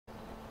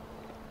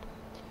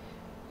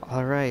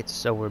Alright,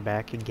 so we're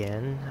back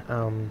again.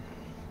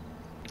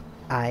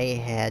 I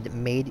had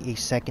made a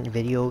second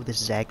video. This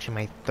is actually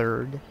my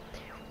third,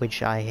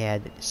 which I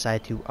had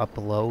decided to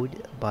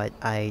upload, but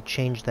I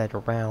changed that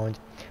around.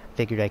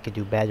 Figured I could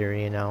do better,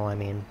 you know. I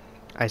mean,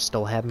 I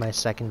still have my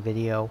second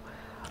video,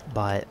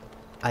 but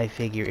I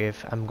figure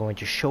if I'm going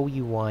to show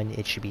you one,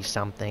 it should be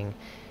something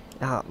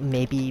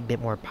maybe a bit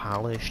more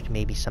polished,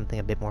 maybe something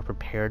a bit more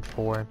prepared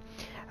for.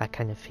 I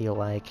kind of feel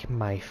like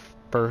my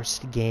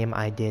first game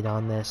I did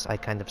on this, I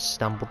kind of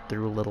stumbled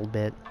through a little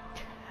bit.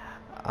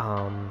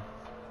 I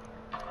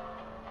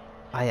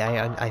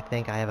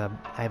think I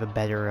have a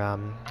better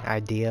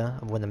idea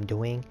of what I'm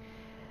doing.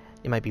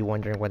 You might be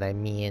wondering what I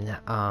mean.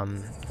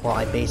 Well,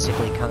 I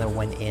basically kind of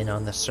went in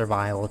on the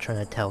survival, trying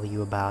to tell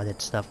you about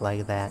it, stuff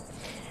like that.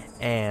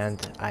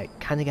 And I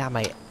kind of got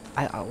my,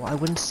 I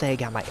wouldn't say I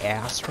got my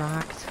ass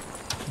rocked,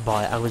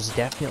 but I was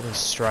definitely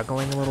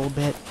struggling a little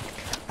bit.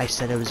 I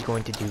said I was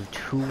going to do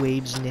 2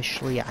 waves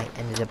initially. I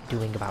ended up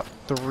doing about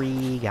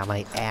 3, got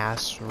my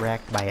ass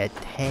wrecked by a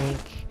tank.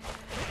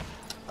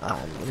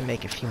 I'm gonna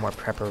make a few more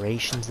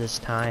preparations this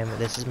time.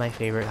 This is my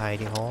favorite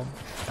hiding hole.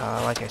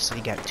 Like I said,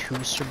 you got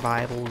 2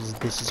 survivals.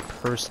 This is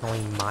personally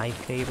my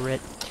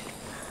favorite.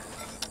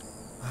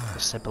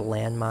 Set a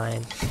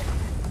landmine.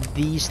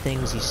 These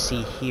things you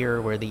see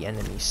here where the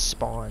enemy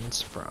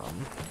spawns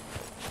from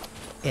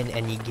in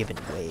any given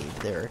wave.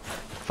 There are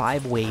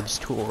 5 waves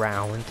to a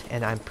round,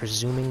 and I'm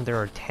presuming there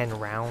are 10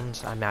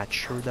 rounds. I'm not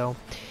sure though.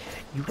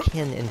 You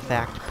can in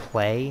fact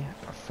play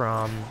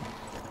from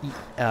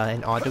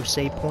an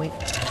autosave point.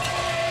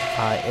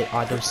 It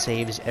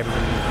autosaves every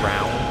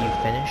round you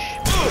finish,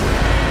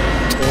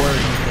 or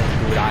you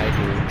can do what I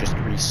do, just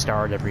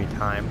restart every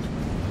time.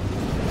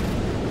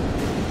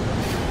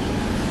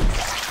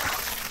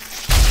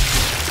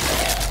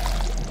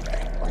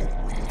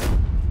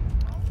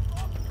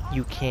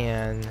 You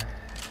can,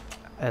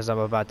 as I'm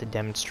about to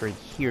demonstrate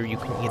here, you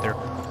can either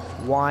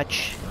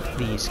watch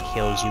these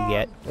kills you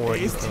get, or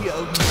you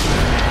can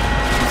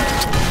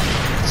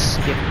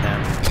skip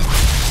them.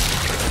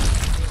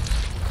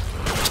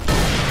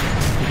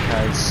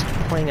 Because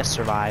playing a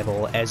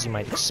survival, as you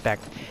might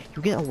expect,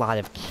 you get a lot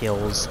of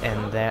kills,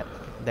 and that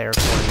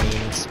therefore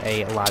means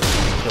a lot of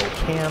kill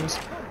cams,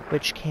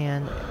 which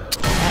can,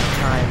 at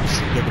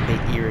times, get a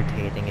bit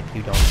irritating if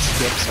you don't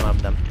skip some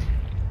of them.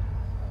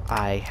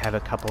 I have a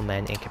couple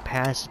men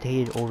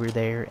incapacitated over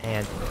there,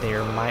 and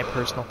they're my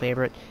personal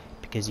favorite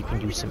because you can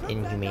do some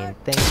inhumane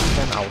things with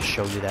them. I'll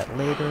show you that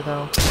later,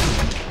 though.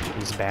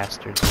 These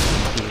bastards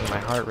are keeping my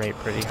heart rate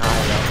pretty high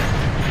right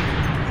now.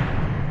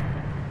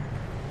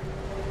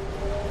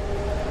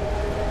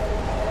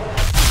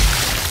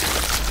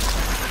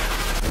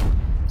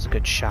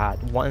 Good shot.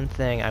 One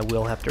thing I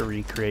will have to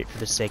recreate for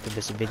the sake of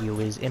this video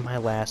is, in my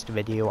last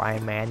video, I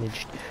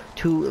managed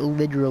to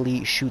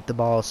literally shoot the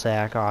ball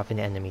sack off an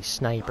enemy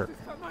sniper.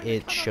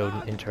 It showed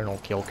an internal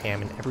kill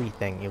cam and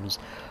everything. It was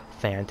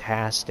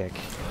fantastic.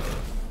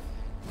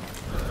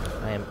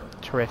 I am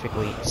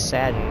terrifically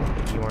saddened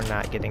that you are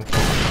not getting to do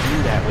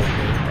that with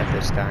me at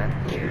this time.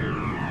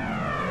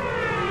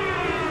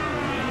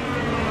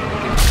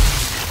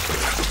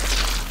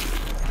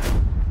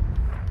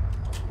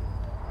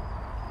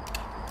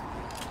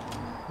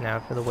 Now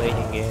for the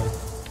waiting game.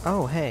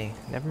 Oh, hey,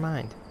 never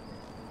mind.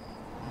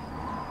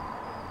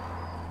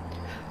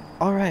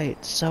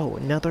 Alright, so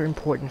another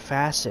important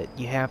facet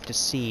you have to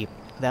see.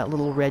 That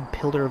little red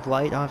pillar of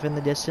light off in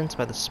the distance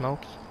by the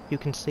smoke. You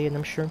can see it,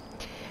 I'm sure.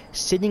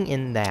 Sitting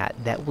in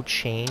that will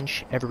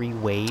change every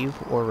wave,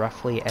 or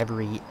roughly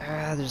every,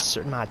 there's a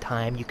certain amount of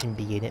time you can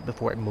be in it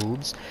before it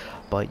moves,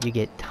 but you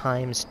get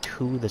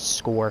 ×2 the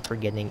score for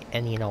getting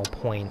any and all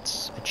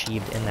points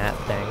achieved in that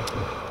thing.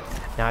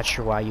 Not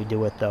sure why you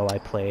do it though. I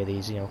play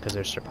these, you know, because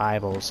they're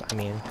survivals. I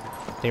mean,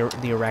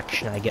 the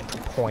erection I get for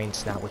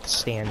points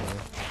notwithstanding,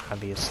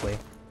 obviously.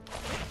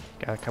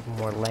 Got a couple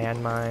more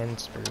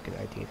landmines. Very good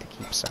idea to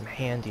keep some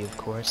handy, of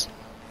course.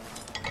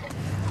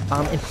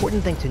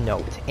 Important thing to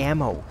note,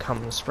 ammo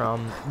comes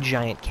from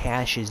giant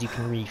caches you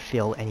can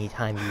refill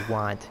anytime you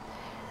want.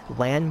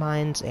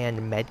 Landmines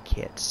and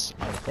medkits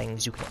are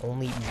things you can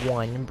only,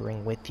 1,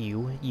 bring with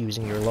you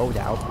using your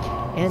loadout,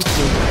 and 2,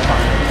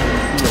 find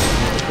in the field.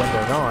 When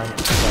they're gone,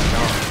 they're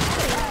gone.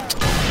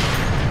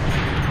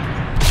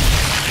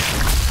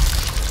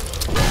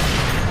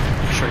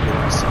 I'm sure you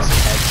want to see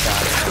some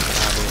headshots,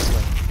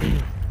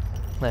 obviously.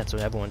 That's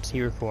what everyone's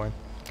here for.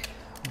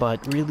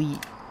 But really,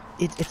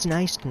 it's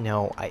nice to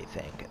know, I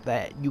think,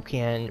 that you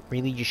can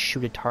really just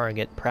shoot a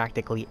target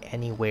practically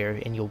anywhere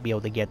and you'll be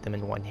able to get them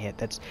in one hit.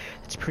 That's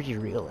pretty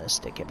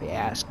realistic. If you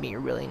ask me, you're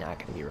really not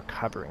going to be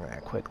recovering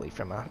that quickly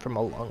from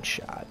a lung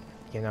shot,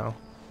 you know?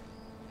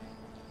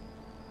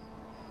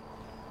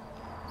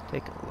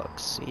 Take a look,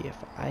 see if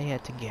I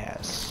had to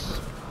guess.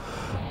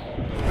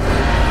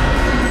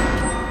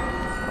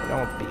 Oh,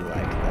 don't be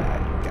like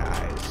that, you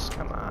guys.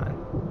 Come on.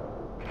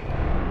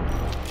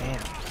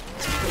 Damn.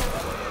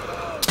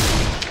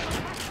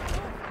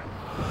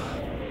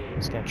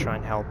 He's gonna try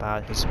and help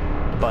out his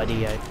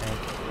buddy, I think.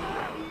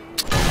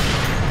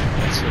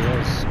 Yes, he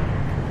is.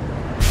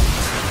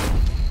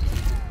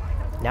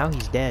 now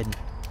he's dead.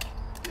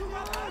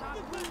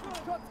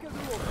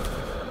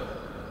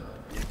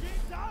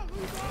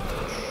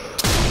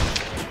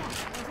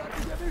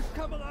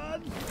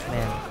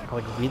 Man, I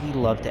would really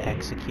love to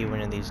execute one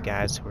of these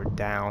guys who are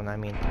down. I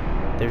mean,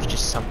 there's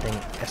just something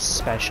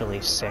especially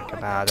sick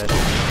about it.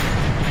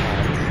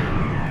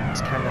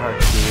 It's kind of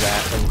hard to do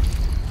that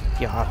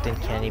when you often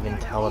can't even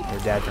tell if they're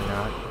dead or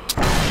not.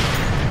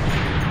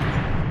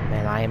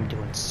 Man, I am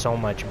doing so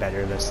much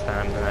better this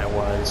time than I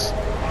was.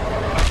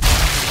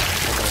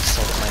 Like I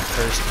said in my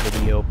first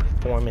video,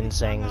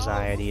 performance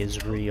anxiety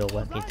is real,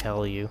 let me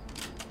tell you.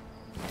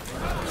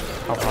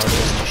 How hard it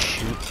is to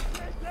shoot.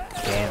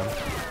 Damn.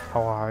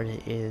 How hard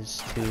it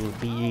is to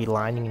be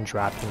lining and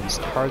dropping these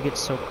targets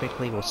so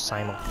quickly while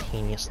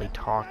simultaneously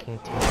talking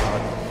to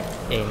about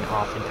an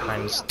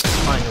oftentimes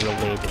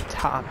unrelated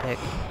topic.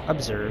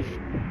 Observe.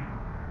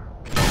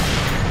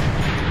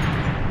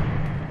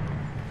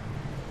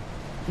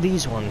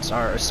 These ones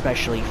are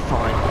especially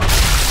fun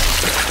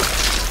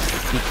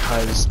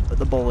because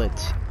the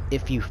bullet,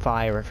 if you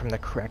fire it from the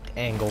correct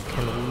angle,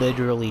 can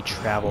literally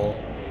travel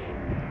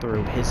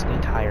through his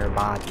entire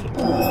body, and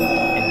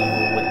you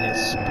will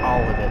witness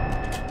all of it.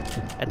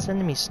 That's an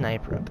enemy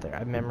sniper up there.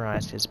 I've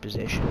memorized his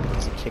position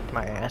because he kicked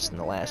my ass in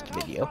the last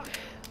video.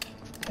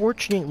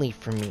 Fortunately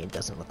for me, it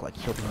doesn't look like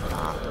he'll be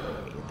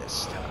bothering me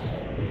this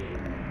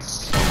time.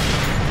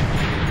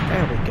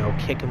 There we go,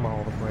 kick them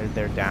all where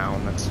they're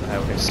down, that's what I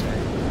would say.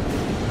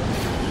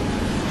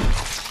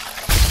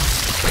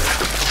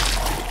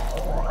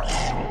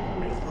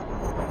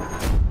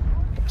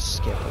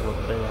 Skip a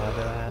little bit out of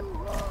that.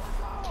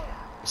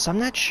 So I'm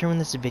not sure when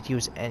this video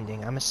is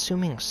ending. I'm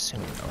assuming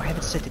soon, though. I have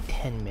it set to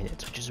 10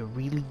 minutes, which is a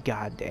really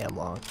goddamn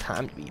long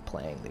time to be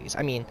playing these.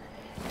 I mean,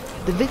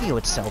 the video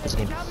itself is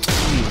going to be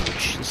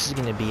huge. This is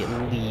going to be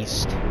at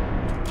least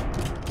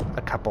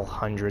a couple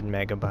hundred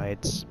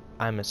megabytes.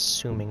 I'm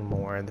assuming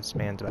more. This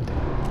man's about to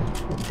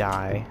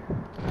die.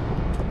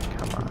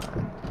 Come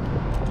on.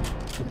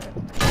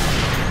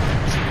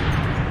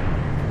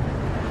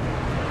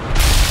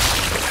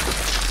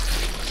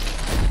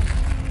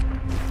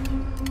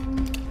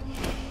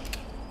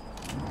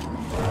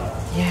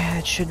 Yeah,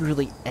 it should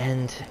really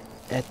end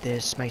at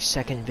this. My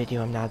second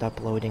video I'm not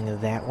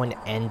uploading, that one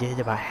ended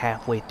about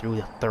halfway through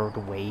the third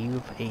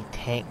wave. A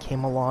tank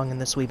came along in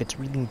this wave. It's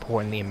really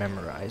important that you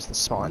memorize the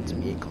spawns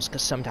and vehicles,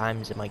 because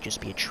sometimes it might just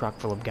be a truck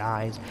full of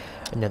guys.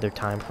 Another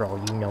time, for all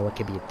you know, it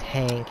could be a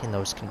tank, and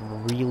those can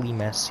really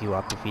mess you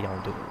up if you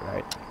don't do it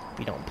right, if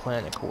you don't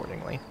plan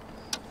accordingly.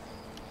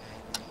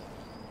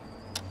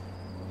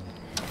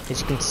 As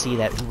you can see,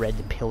 that red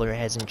pillar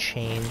hasn't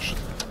changed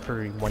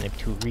for one of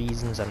two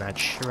reasons I'm not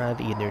sure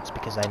of. Either it's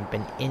because I haven't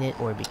been in it,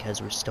 or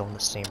because we're still in the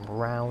same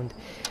round.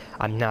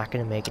 I'm not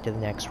going to make it to the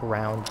next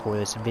round before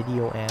this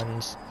video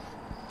ends.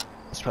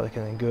 It's probably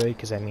kind of good,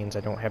 because that means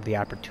I don't have the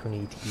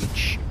opportunity to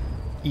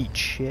eat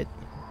shit.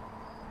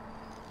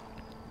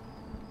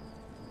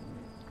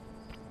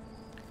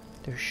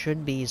 There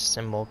should be a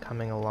symbol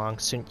coming along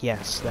soon.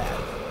 Yes,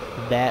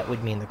 that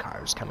would mean the car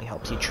is coming.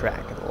 Helps you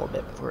track it a little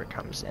bit before it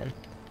comes in.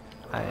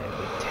 I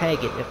would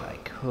tag it if I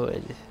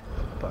could,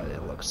 but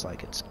it looks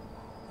like it's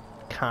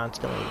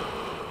constantly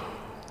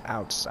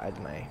outside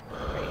my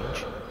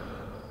range.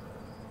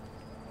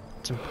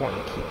 It's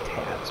important to keep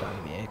tabs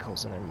on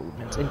vehicles and their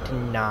movements, and to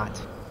not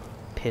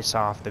piss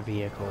off the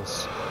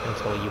vehicles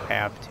until you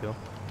have to.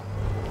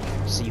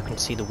 So you can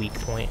see the weak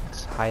point.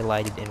 It's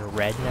highlighted in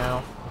red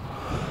now.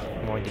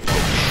 I'm going to take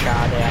a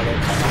shot at it.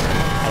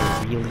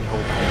 I really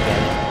hope I get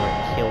it before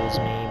it kills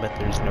me, but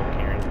there's no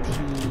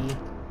guarantee.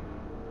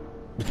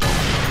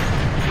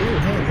 Ooh,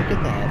 hey, look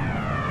at that.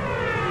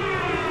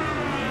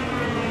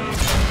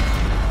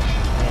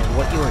 And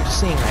what you are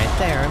seeing right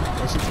there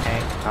is a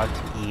tank about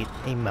to eat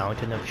a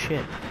mountain of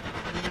shit.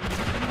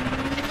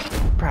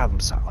 Problem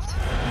solved.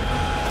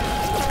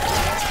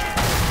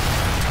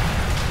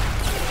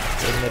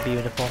 Isn't it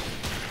beautiful?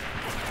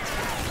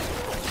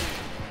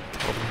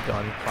 Open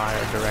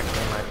gunfire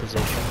directly in my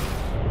position.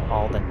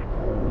 All the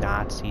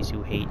Nazis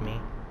who hate me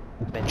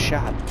have been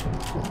shot.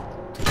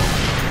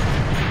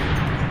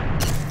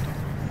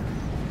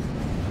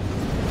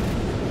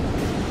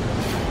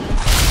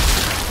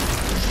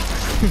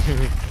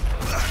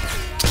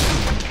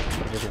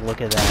 Just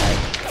look at that.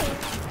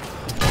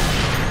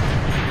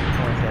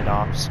 One dead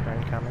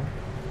offspring coming.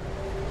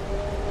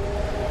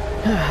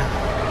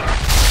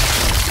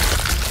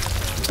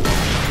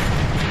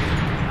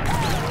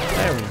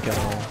 There we go.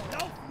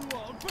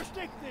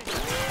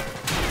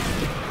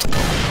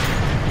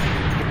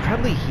 You're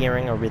probably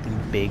hearing a really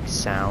big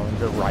sound,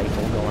 the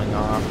rifle going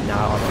off, not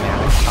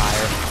automatic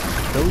fire.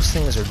 Those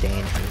things are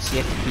dangerous.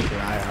 You have to keep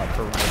your eye out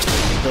for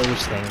rifles.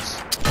 Those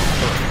things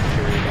hurt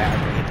very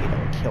badly if you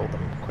don't kill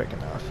them quick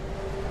enough.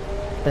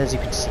 But as you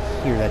can see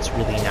here, that's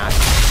really not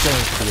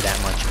going to be that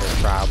much of a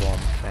problem.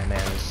 That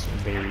man is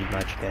very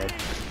much dead.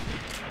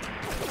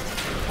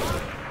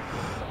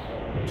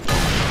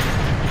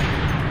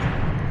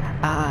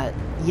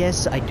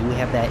 Yes, I do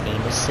have that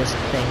aim assist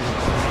thing.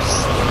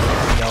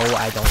 No,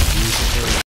 I don't use it very